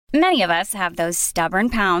Many of us have those stubborn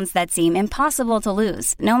pounds that seem impossible to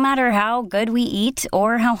lose, no matter how good we eat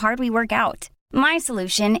or how hard we work out. My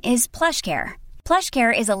solution is PlushCare.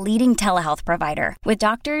 PlushCare is a leading telehealth provider with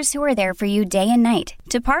doctors who are there for you day and night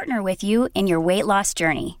to partner with you in your weight loss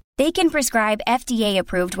journey. They can prescribe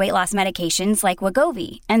FDA-approved weight loss medications like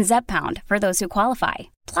Wegovy and Zepbound for those who qualify.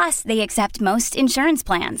 Plus, they accept most insurance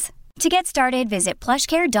plans. To get started, visit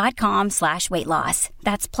plushcare.com/weightloss.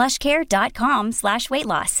 That's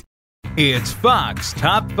plushcare.com/weightloss. It's Fox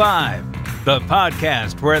Top 5, the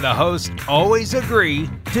podcast where the hosts always agree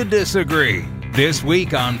to disagree. This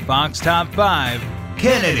week on Fox Top 5,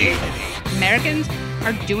 Kennedy. Americans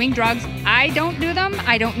are doing drugs. I don't do them.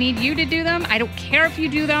 I don't need you to do them. I don't care if you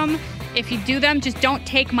do them. If you do them, just don't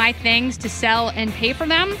take my things to sell and pay for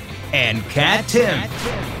them. And Kat Timpf.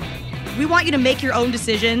 We want you to make your own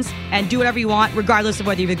decisions and do whatever you want, regardless of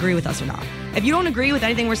whether you agree with us or not. If you don't agree with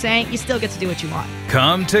anything we're saying, you still get to do what you want.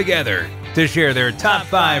 Come together to share their top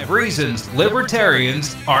 5 reasons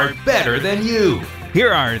libertarians are better than you.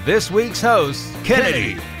 Here are this week's hosts,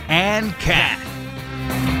 Kennedy and Kat.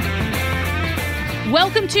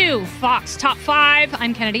 Welcome to Fox Top 5.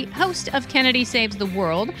 I'm Kennedy, host of Kennedy Saves the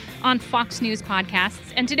World on Fox News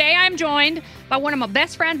Podcasts. And today I'm joined by one of my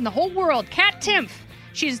best friends in the whole world, Kat Timpf.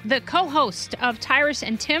 She's the co-host of Tyrus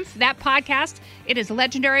and Timpf, that podcast. It is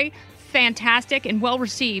legendary, fantastic, and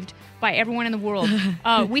well-received by everyone in the world.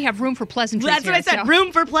 We have room for pleasantries. That's what I said,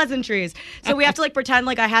 room for pleasantries. So we have to pretend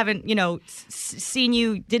like I haven't,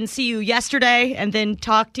 didn't see you yesterday and then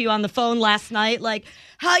talk to you on the phone last night. Like,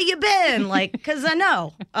 how you been? Because I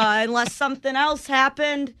know, unless something else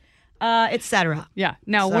happened, etc. Yeah,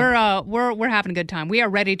 no, so. We're having a good time. We are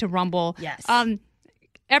ready to rumble. Yes.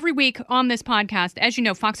 Every week on this podcast, as you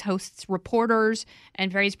know, Fox hosts reporters and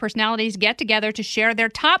various personalities get together to share their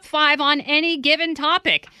top 5 on any given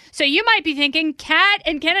topic. So you might be thinking, Kat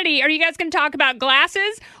and Kennedy, are you guys going to talk about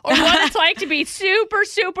glasses or what it's like to be super,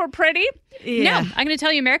 super pretty? Yeah. No, I'm going to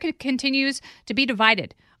tell you America continues to be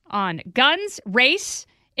divided on guns, race,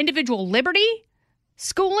 individual liberty,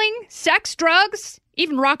 schooling, sex, drugs,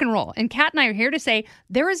 even rock and roll. And Kat and I are here to say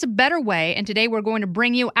there is a better way, and today we're going to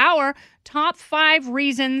bring you our top 5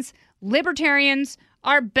 reasons libertarians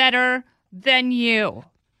are better than you.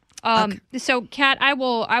 Okay. So, Kat, I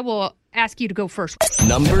will ask you to go first.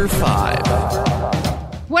 Number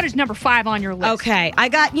 5. What is number 5 on your list? Okay, I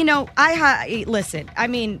got, listen, I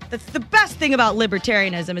mean, the best thing about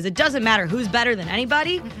libertarianism is it doesn't matter who's better than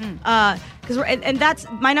anybody. And that's,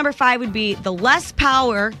 my number 5 would be the less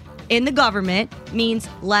power in the government means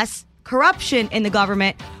less corruption in the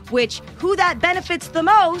government, which who that benefits the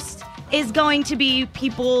most is going to be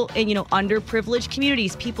people in, underprivileged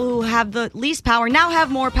communities. People who have the least power now have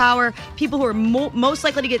more power. People who are most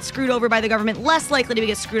likely to get screwed over by the government, less likely to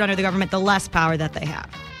get screwed under the government, the less power that they have.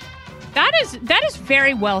 That is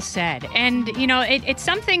very well said. And, it's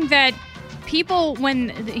something that people,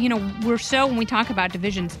 when we talk about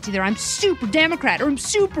divisions, it's either I'm super Democrat or I'm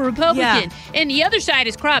super Republican, and the other side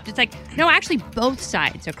is corrupt. It's like, no, actually both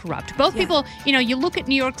sides are corrupt. Both people, you look at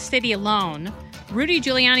New York City alone, Rudy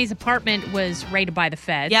Giuliani's apartment was raided by the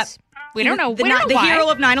feds. Yep. We don't know the why. hero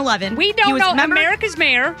of 9/11. We don't know. America's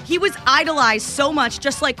mayor. He was idolized so much,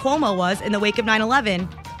 just like Cuomo was in the wake of 9/11.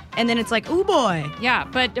 And then it's like, ooh, boy. Yeah,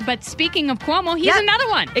 but speaking of Cuomo, he's another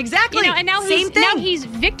one. Exactly. And now he's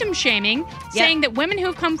victim shaming, saying that women who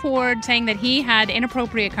have come forward, saying that he had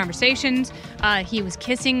inappropriate conversations, he was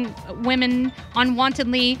kissing women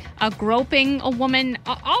unwantedly, groping a woman,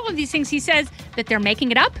 all of these things. He says that they're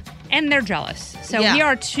making it up and they're jealous. So we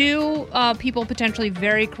are two people potentially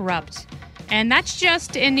very corrupt. And that's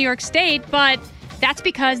just in New York State, but that's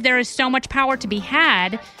because there is so much power to be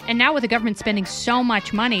had. And now with the government spending so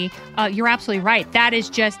much money, you're absolutely right. That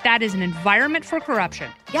is an environment for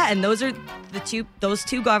corruption. Yeah, and those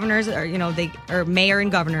two governors, they are mayor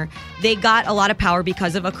and governor. They got a lot of power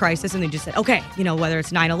because of a crisis, and they just said, okay, whether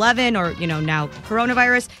it's 9/11 or now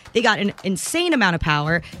coronavirus, they got an insane amount of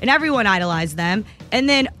power, and everyone idolized them. And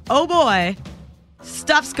then, oh boy,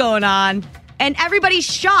 stuff's going on, and everybody's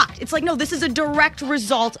shocked. It's like, no, this is a direct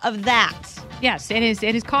result of that. Yes, it is.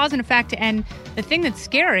 It is cause and effect. And the thing that's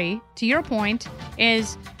scary, to your point,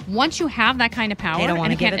 is once you have that kind of power, they don't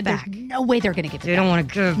want to give it back. There's no way they're going to give it back. They don't want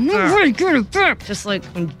to give it back. Just like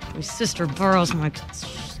when my sister borrows my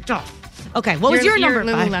stuff. Okay, what was your number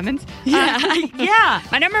 5? Lululemons. Yeah.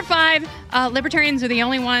 My number 5, libertarians are the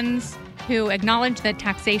only ones who acknowledge that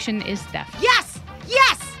taxation is theft. Yes.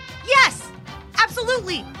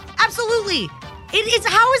 Absolutely. It is.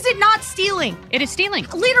 How is it not stealing? It is stealing.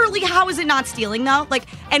 Literally, how is it not stealing, though?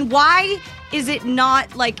 And why is it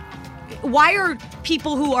not, why are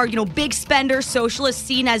people who are, big spenders, socialists,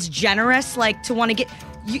 seen as generous, like to want to get,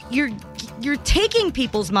 you're taking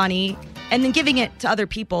people's money and then giving it to other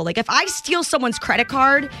people. Like if I steal someone's credit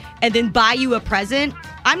card and then buy you a present,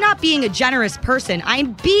 I'm not being a generous person.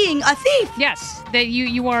 I'm being a thief. Yes, that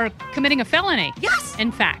you are committing a felony. Yes.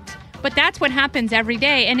 In fact. But that's what happens every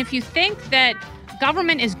day. And if you think that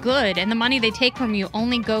government is good and the money they take from you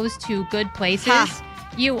only goes to good places,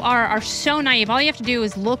 you are so naive. All you have to do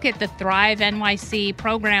is look at the Thrive NYC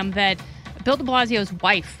program that Bill de Blasio's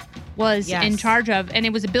wife was in charge of, and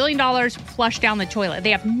it was $1 billion flushed down the toilet.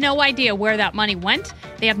 They have no idea where that money went.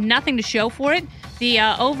 They have nothing to show for it. The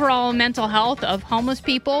overall mental health of homeless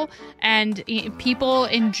people and people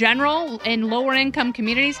in general in lower income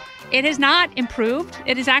communities, it has not improved.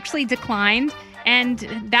 It has actually declined. And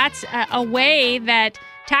that's a way that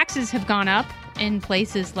taxes have gone up in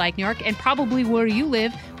places like New York and probably where you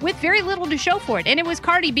live with very little to show for it. And it was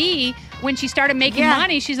Cardi B, when she started making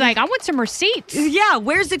money, she's like, I want some receipts. Yeah,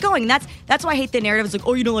 where's it going? That's why I hate the narrative. It's like,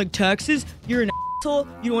 oh, you don't like taxes? You're an asshole?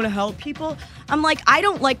 You don't want to help people? I'm like, I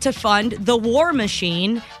don't like to fund the war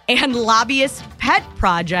machine and lobbyist pet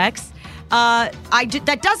projects.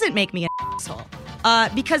 That doesn't make me an asshole.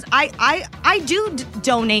 Because I do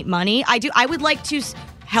donate money. I would like to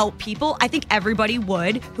help people. I think everybody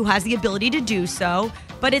would who has the ability to do so.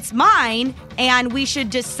 But it's mine, and we should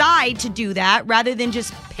decide to do that rather than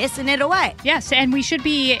just pissing it away. Yes, and we should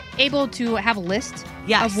be able to have a list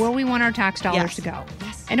of where we want our tax dollars to go.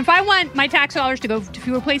 Yes. And if I want my tax dollars to go to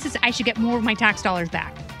fewer places, I should get more of my tax dollars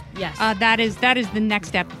back. Yes. That is the next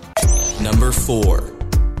step. Number 4.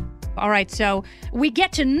 All right, so we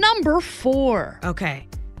get to number 4. Okay.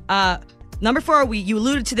 Number 4, you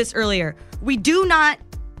alluded to this earlier. We do not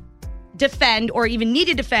defend or even need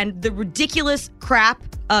to defend the ridiculous crap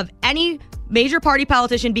of any major party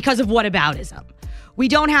politician because of whataboutism. We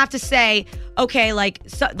don't have to say, okay, like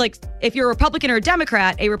if you're a Republican or a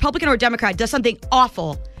Democrat does something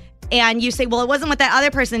awful, and you say, well, it wasn't what that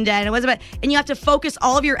other person did, and you have to focus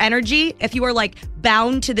all of your energy. If you are like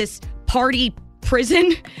bound to this party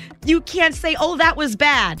prison, you can't say, oh, that was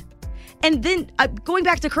bad. And then going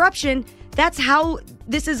back to corruption, that's how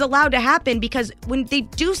this is allowed to happen, because when they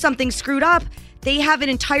do something screwed up, they have an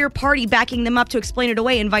entire party backing them up to explain it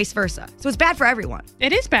away and vice versa. So it's bad for everyone.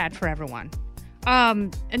 It is bad for everyone.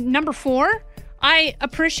 And number 4, I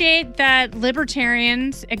appreciate that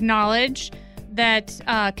libertarians acknowledge that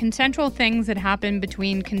consensual things that happen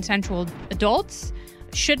between consensual adults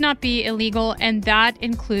should not be illegal, and that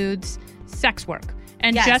includes sex work.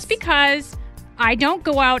 And just because I don't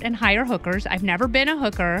go out and hire hookers, I've never been a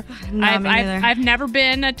hooker. No, I've never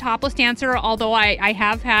been a topless dancer, although I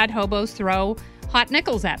have had hobos throw hot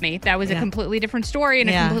nickels at me. That was a completely different story and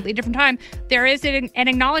a completely different time. There is an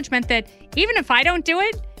acknowledgement that even if I don't do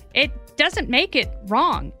it, it doesn't make it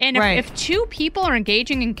wrong. And if two people are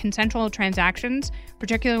engaging in consensual transactions,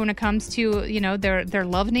 particularly when it comes to, their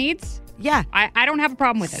love needs, I don't have a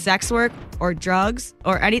problem with it. Sex work or drugs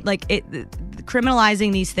or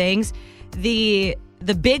criminalizing these things. The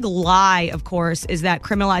big lie, of course, is that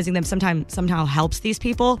criminalizing them somehow helps these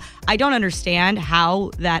people. I don't understand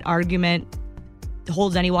how that argument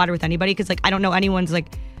holds any water with anybody, because I don't know anyone's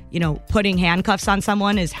putting handcuffs on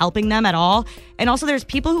someone is helping them at all. And also there's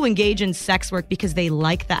people who engage in sex work because they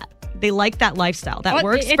like that. They like that lifestyle. That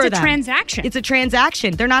works for them. It's a transaction. It's a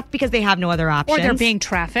transaction. They're not because they have no other options. Or they're being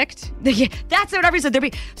trafficked. That's what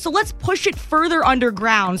everybody said. So let's push it further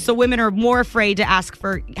underground so women are more afraid to ask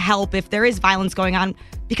for help if there is violence going on,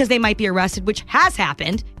 because they might be arrested, which has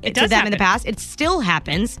happened to them in the past. It still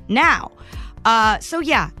happens now. So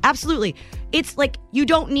yeah, absolutely. It's like you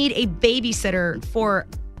don't need a babysitter for,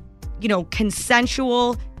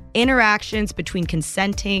 consensual interactions between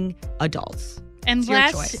consenting adults.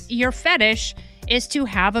 Unless your fetish is to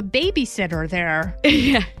have a babysitter there.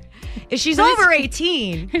 Yeah. If she's over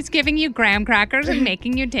 18. Who's giving you graham crackers and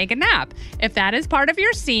making you take a nap. If that is part of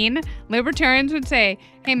your scene, libertarians would say,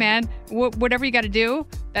 hey man, whatever you got to do,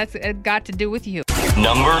 that's got to do with you.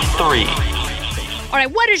 Number 3. All right,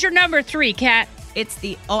 what is your number 3, Kat? It's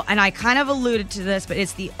and I kind of alluded to this, but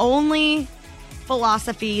it's the only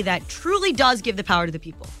philosophy that truly does give the power to the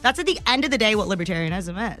people. That's at the end of the day what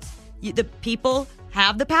libertarianism is. The people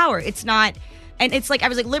have the power. It's not, and it's like, I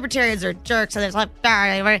was like, libertarians are jerks, and it's like,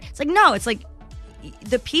 no, it's like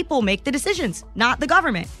the people make the decisions, not the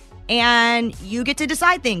government. And you get to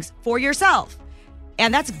decide things for yourself.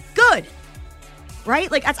 And that's good, right?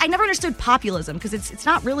 I never understood populism, because it's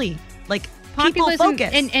not really populism,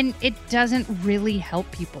 focused. and it doesn't really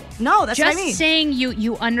help people. No, that's just what I mean. saying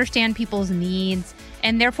you understand people's needs,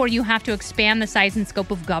 and therefore you have to expand the size and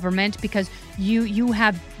scope of government because you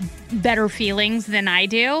have better feelings than I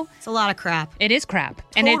do. It's a lot of crap. It is crap.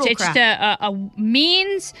 Total And it's crap. just a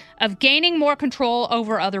means of gaining more control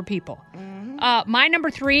over other people. My number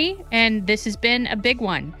 3, and this has been a big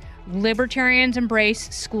one, libertarians embrace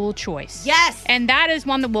school choice. Yes. And that is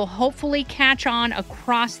one that will hopefully catch on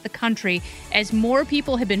across the country as more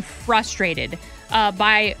people have been frustrated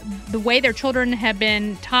by the way their children have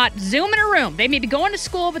been taught Zoom in a room. They may be going to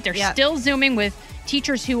school, but they're still Zooming with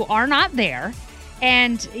teachers who are not there.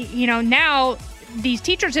 And, now these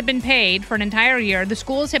teachers have been paid for an entire year. The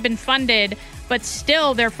schools have been funded, but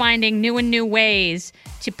still they're finding new ways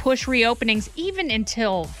to push reopenings even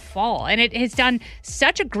until fall. And it has done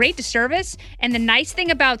such a great disservice. And the nice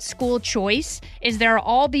thing about school choice is there are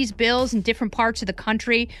all these bills in different parts of the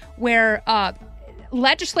country where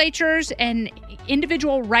legislatures and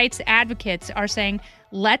individual rights advocates are saying,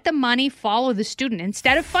 let the money follow the student.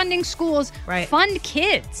 Instead of funding schools, fund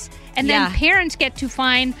kids. And then parents get to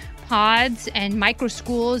find pods and micro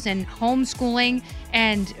schools and homeschooling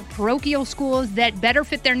and parochial schools that better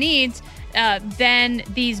fit their needs than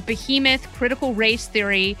these behemoth critical race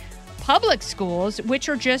theory public schools, which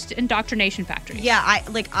are just indoctrination factories. Yeah,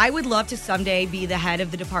 I would love to someday be the head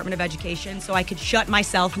of the Department of Education so I could shut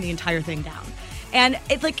myself and the entire thing down. And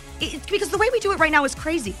it's because the way we do it right now is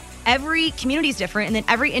crazy. Every community is different, and then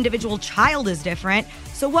every individual child is different.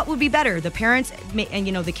 So what would be better? The parents and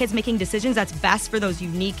the kids making decisions that's best for those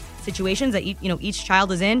unique situations that each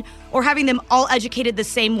child is in, or having them all educated the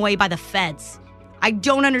same way by the feds? I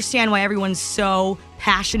don't understand why everyone's so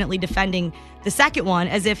passionately defending the second one,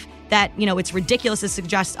 as if that it's ridiculous to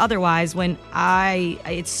suggest otherwise, when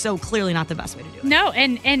it's so clearly not the best way to do it. No,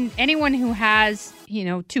 and anyone who has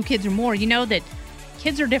 2 kids or more, that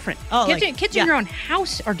kids are different. Kids in your own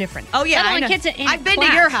house are different. Oh yeah, I know. Kids in I've been class.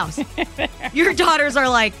 to your house. Your daughters are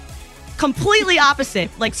like completely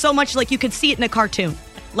opposite, like so much like you could see it in a cartoon.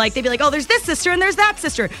 Like they'd be like, oh, there's this sister and there's that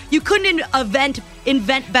sister. You couldn't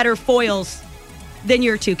invent better foils than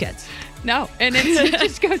your 2 kids. No, and it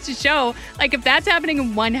just goes to show, like, if that's happening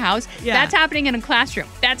in one house, that's happening in a classroom.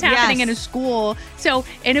 That's happening in a school. So,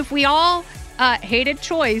 and if we all hated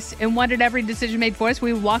choice and wanted every decision made for us,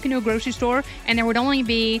 we would walk into a grocery store and there would only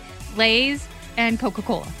be Lay's and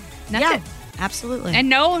Coca-Cola. That's it. Absolutely. And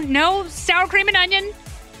no sour cream and onion,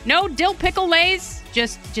 no dill pickle Lay's,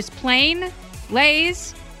 just plain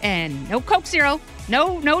Lay's, and no Coke Zero,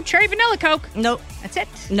 no cherry vanilla Coke. Nope. That's it.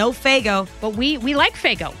 No Faygo. But we like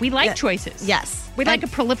Faygo. We like choices. Yes. We like a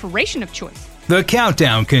proliferation of choice. The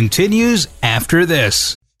countdown continues after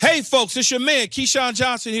this. Hey, folks, it's your man, Keyshawn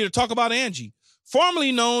Johnson, here to talk about Angie,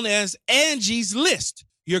 formerly known as Angie's List,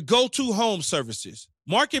 your go-to home services.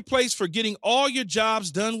 Marketplace for getting all your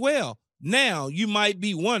jobs done well. Now, you might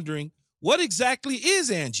be wondering, what exactly is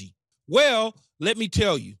Angie? Well, let me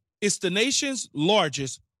tell you. It's the nation's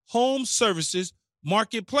largest home services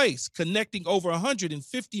marketplace, connecting over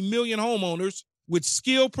 150 million homeowners with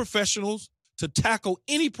skilled professionals to tackle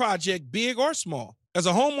any project, big or small. As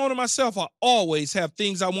a homeowner myself, I always have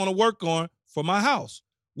things I want to work on for my house,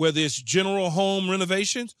 whether it's general home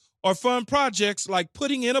renovations or fun projects like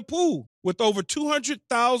putting in a pool. With over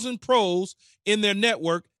 200,000 pros in their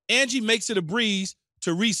network, Angie makes it a breeze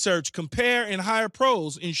to research, compare, and hire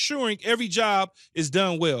pros, ensuring every job is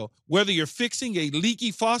done well. Whether you're fixing a leaky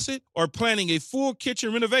faucet or planning a full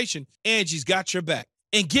kitchen renovation, Angie's got your back.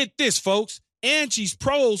 And get this, folks, Angie's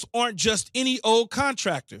pros aren't just any old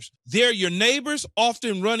contractors. They're your neighbors,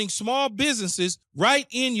 often running small businesses right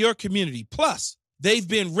in your community. Plus, they've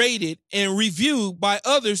been rated and reviewed by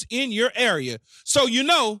others in your area, so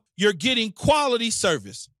you're getting quality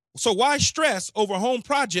service. So why stress over home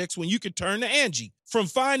projects when you can turn to Angie? From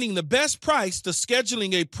finding the best price to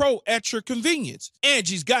scheduling a pro at your convenience,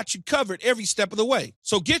 Angie's got you covered every step of the way.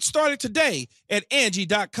 So get started today at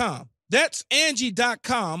Angie.com. That's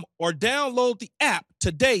Angie.com, or download the app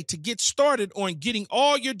today to get started on getting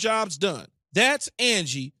all your jobs done. That's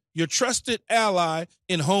Angie, your trusted ally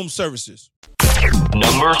in home services.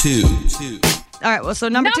 Number 2. All right, well, so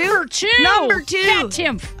number two. Number two. Cat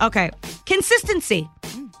Timpf. Okay. Consistency.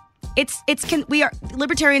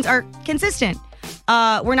 Libertarians are consistent.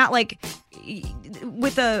 We're not like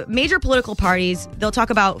with the major political parties. They'll talk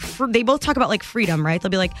about they both talk about like freedom, right? They'll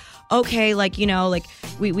be like, okay, like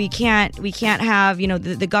we can't have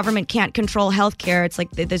the government can't control healthcare. It's like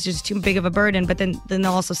there's just too big of a burden. But then they'll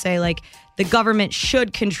also say like the government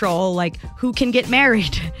should control like who can get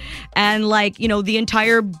married and like the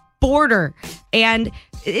entire border. And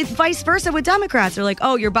it's vice versa with Democrats. They're like,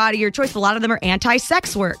 oh, your body, your choice. But a lot of them are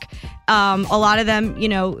anti-sex work. A lot of them,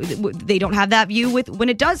 they don't have that view with when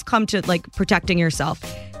it does come to like protecting yourself.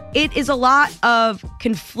 It is a lot of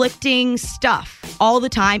conflicting stuff all the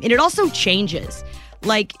time. And it also changes.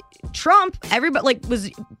 Like Trump, everybody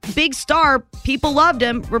was big star. People loved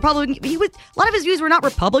him. Republican. A lot of his views were not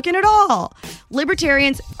Republican at all.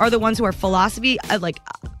 Libertarians are the ones who are philosophy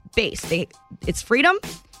based. It's freedom.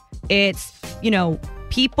 It's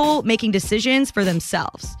people making decisions for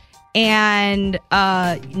themselves, and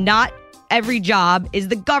not every job is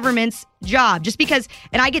the government's job. Just because,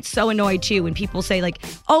 and I get so annoyed too when people say like,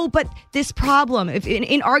 oh, but this problem if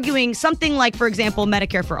in arguing something like, for example,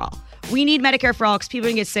 Medicare for all. We need Medicare for all because people are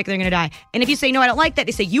going to get sick, they're going to die. And if you say, no, I don't like that,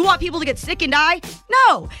 they say, you want people to get sick and die?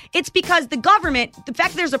 No, it's because the fact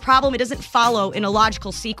that there's a problem, it doesn't follow in a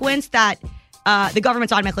logical sequence that the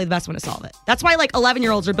government's automatically the best one to solve it. That's why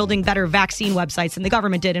 11-year-olds are building better vaccine websites than the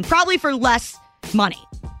government did, and probably for less money.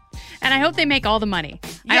 And I hope they make all the money.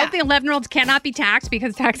 Yeah. I hope the 11-year-olds cannot be taxed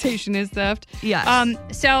because taxation is theft. Yes.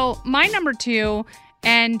 So my number 2,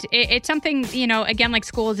 and it's something, again, like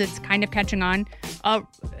schools, it's kind of catching on.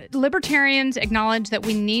 Libertarians acknowledge that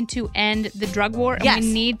we need to end the drug war and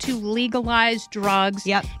we need to legalize drugs.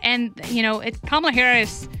 Yep. And, Kamala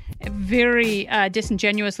Harris very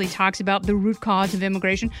disingenuously talks about the root cause of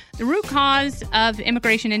immigration. The root cause of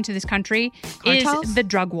immigration into this country Cartels? is the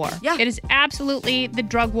drug war. Yeah. It is absolutely the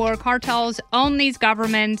drug war. Cartels own these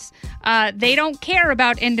governments. They don't care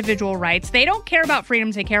about individual rights. They don't care about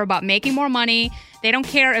freedoms. They care about making more money. They don't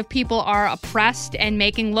care if people are oppressed and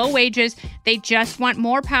making low wages. They just want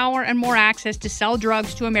more power and more access to sell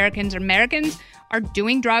drugs to Americans. Americans are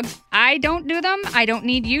doing drugs. I don't do them. I don't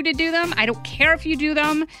need you to do them. I don't care if you do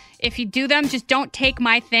them. If you do them, just don't take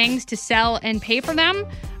my things to sell and pay for them.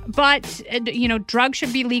 But, drugs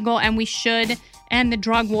should be legal and we should end the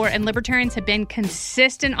drug war. And libertarians have been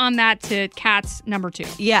consistent on that to Kat's number 2.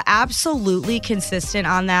 Yeah, absolutely consistent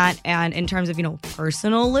on that. And in terms of,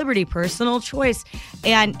 personal liberty, personal choice.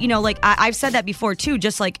 And, I've said that before too,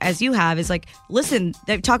 just like as you have, is like, listen,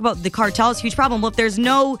 they talk about the cartels, huge problem. Well, if there's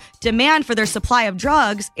no demand for their supply of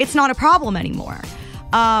drugs, it's not a problem anymore.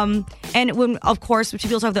 And when, of course,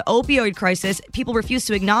 people talk about the opioid crisis, people refuse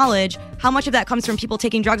to acknowledge how much of that comes from people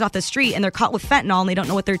taking drugs off the street and they're caught with fentanyl and they don't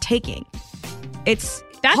know what they're taking. It's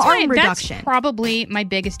harm reduction. That's probably my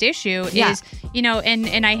biggest issue is,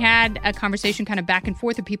 and I had a conversation kind of back and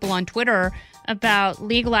forth with people on Twitter about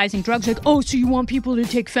legalizing drugs. Like, oh, so you want people to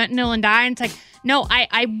take fentanyl and die? And it's like, no,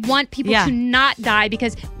 I want people to not die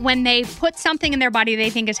because when they put something in their body they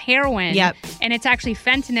think is heroin and it's actually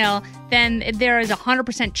fentanyl, then there is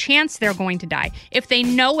 100% chance they're going to die. If they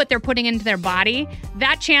know what they're putting into their body,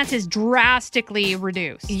 that chance is drastically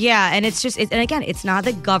reduced. Yeah, and and again, it's not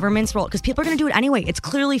the government's role because people are going to do it anyway. It's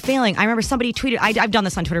clearly failing. I remember somebody tweeted, I've done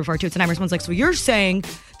this on Twitter before too, and someone's like, so you're saying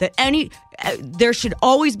that there should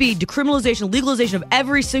always be decriminalization, legalization of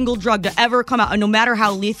every single drug to ever come out, and no matter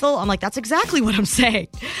how lethal? I'm like, that's exactly what I'm saying.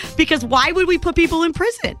 Because why would we put people in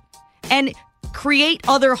prison and create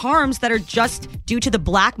other harms that are just due to the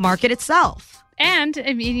black market itself? And,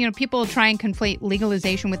 people try and conflate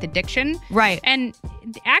legalization with addiction. Right. And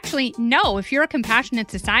actually, no, if you're a compassionate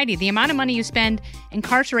society, the amount of money you spend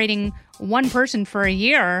incarcerating one person for a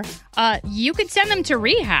year, you could send them to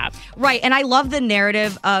rehab. Right. And I love the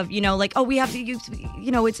narrative of, oh, we have to,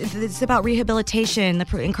 it's about rehabilitation,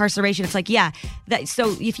 the incarceration. It's like,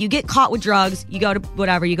 so if you get caught with drugs, you go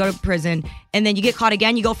to you go to prison, and then you get caught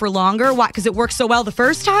again, you go for longer. Why? Because it worked so well the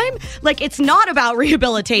first time? Like, it's not about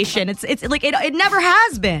rehabilitation. It's like, it never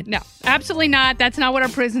has been. No, absolutely not. That's not what our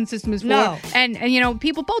prison system is for. No. And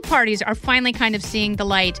people, both parties are finally kind of seeing the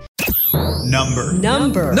light. Number 1.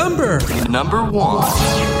 Number 5, 4,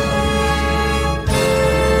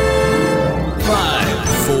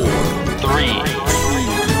 3.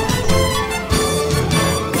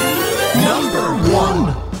 Number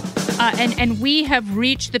 1. And we have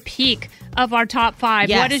reached the peak of our top 5.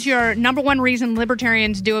 Yes. What is your number 1 reason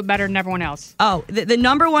libertarians do it better than everyone else? Oh, the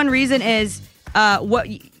number 1 reason is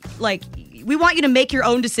we want you to make your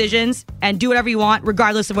own decisions and do whatever you want,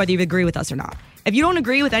 regardless of whether you agree with us or not. If you don't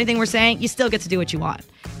agree with anything we're saying, you still get to do what you want.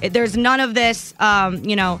 There's none of this, this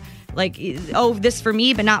for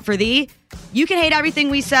me, but not for thee. You can hate everything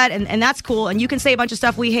we said, and that's cool. And you can say a bunch of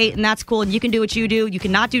stuff we hate, and that's cool. And you can do what you do. You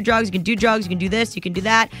can not do drugs. You can do drugs. You can do this. You can do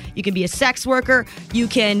that. You can be a sex worker. You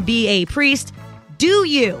can be a priest. Do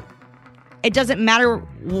you? It doesn't matter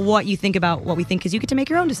what you think about what we think because you get to make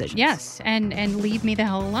your own decisions. Yes, and leave me the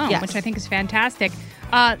hell alone, yes. Which I think is fantastic.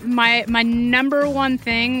 My number 1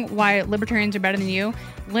 thing why libertarians are better than you,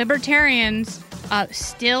 libertarians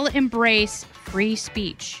still embrace free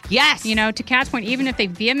speech. Yes. You know, to Kat's point, even if they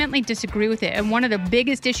vehemently disagree with it. And one of the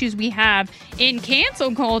biggest issues we have in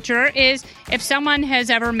cancel culture is if someone has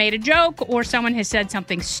ever made a joke or someone has said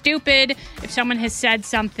something stupid, if someone has said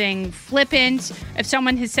something flippant, if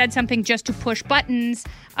someone has said something just to push buttons,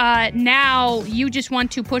 now you just want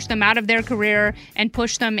to push them out of their career and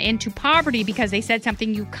push them into poverty because they said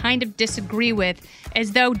something you kind of disagree with,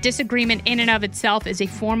 as though disagreement in and of itself is a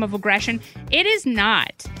form of aggression. It is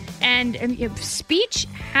not. And speech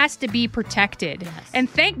has to be protected. Yes. And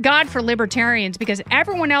thank God for libertarians, because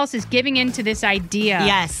everyone else is giving into this idea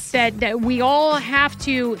that we all have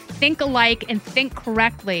to think alike and think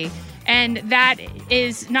correctly. And that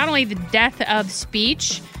is not only the death of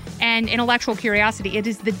speech and intellectual curiosity, it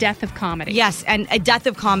is the death of comedy. Yes, and a death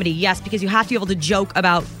of comedy, yes, because you have to be able to joke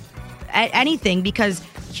about anything, because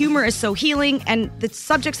humor is so healing, and the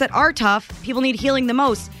subjects that are tough, people need healing the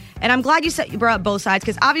most. And I'm glad you brought up both sides,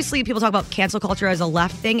 because obviously people talk about cancel culture as a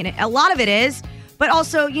left thing, and a lot of it is. But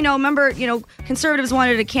also, remember, conservatives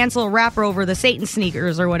wanted to cancel a rapper over the Satan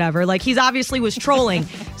sneakers or whatever. Like, he's obviously was trolling.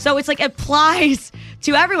 So it's like, it applies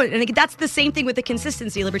to everyone. And that's the same thing with the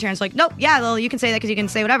consistency. Libertarians are like, nope, yeah, well, you can say that because you can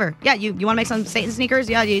say whatever. Yeah, you want to make some Satan sneakers?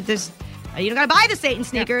 Yeah, you don't got to buy the Satan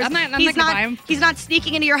sneakers. Yeah, I'm not going to buy them. He's not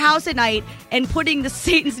sneaking into your house at night and putting the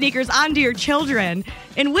Satan sneakers onto your children.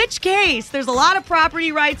 In which case, there's a lot of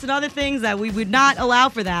property rights and other things that we would not allow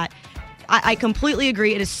for that. I completely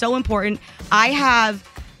agree. It is so important. I have,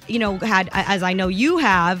 had, as I know you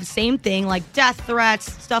have, same thing, like death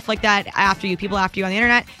threats, stuff like that people after you on the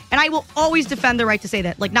internet. And I will always defend the right to say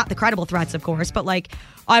that, like, not the credible threats, of course, but like,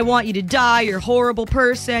 I want you to die, you're a horrible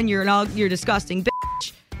person, you're a disgusting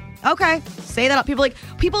bitch. Okay, say that up.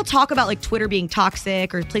 People talk about like Twitter being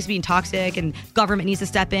toxic or place being toxic and government needs to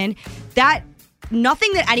step in.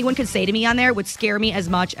 Nothing that anyone could say to me on there would scare me as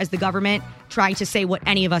much as the government trying to say what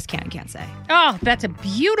any of us can and can't say. Oh, that's a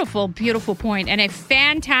beautiful, beautiful point, and a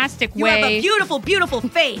fantastic way. You have a beautiful, beautiful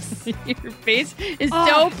face. Your face is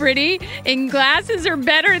so pretty, and glasses are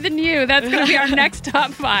better than you. That's going to be our next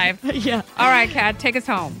top 5. Yeah. All right, Kat, take us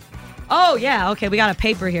home. Oh, yeah. Okay, we got a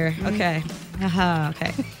paper here. Okay.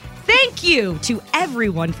 Okay. Thank you to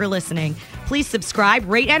everyone for listening. Please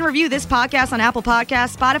subscribe, rate, and review this podcast on Apple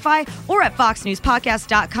Podcasts, Spotify, or at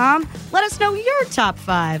foxnewspodcast.com. Let us know your top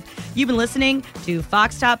 5. You've been listening to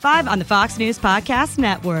Fox Top 5 on the Fox News Podcast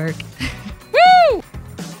Network. Woo!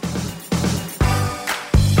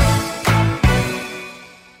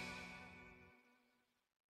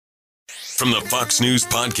 From the Fox News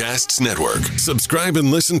Podcasts Network. Subscribe and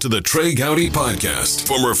listen to the Trey Gowdy Podcast.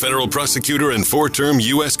 Former federal prosecutor and 4-term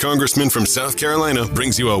U.S. Congressman from South Carolina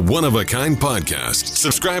brings you a one-of-a-kind podcast.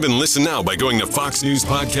 Subscribe and listen now by going to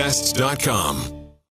foxnewspodcasts.com.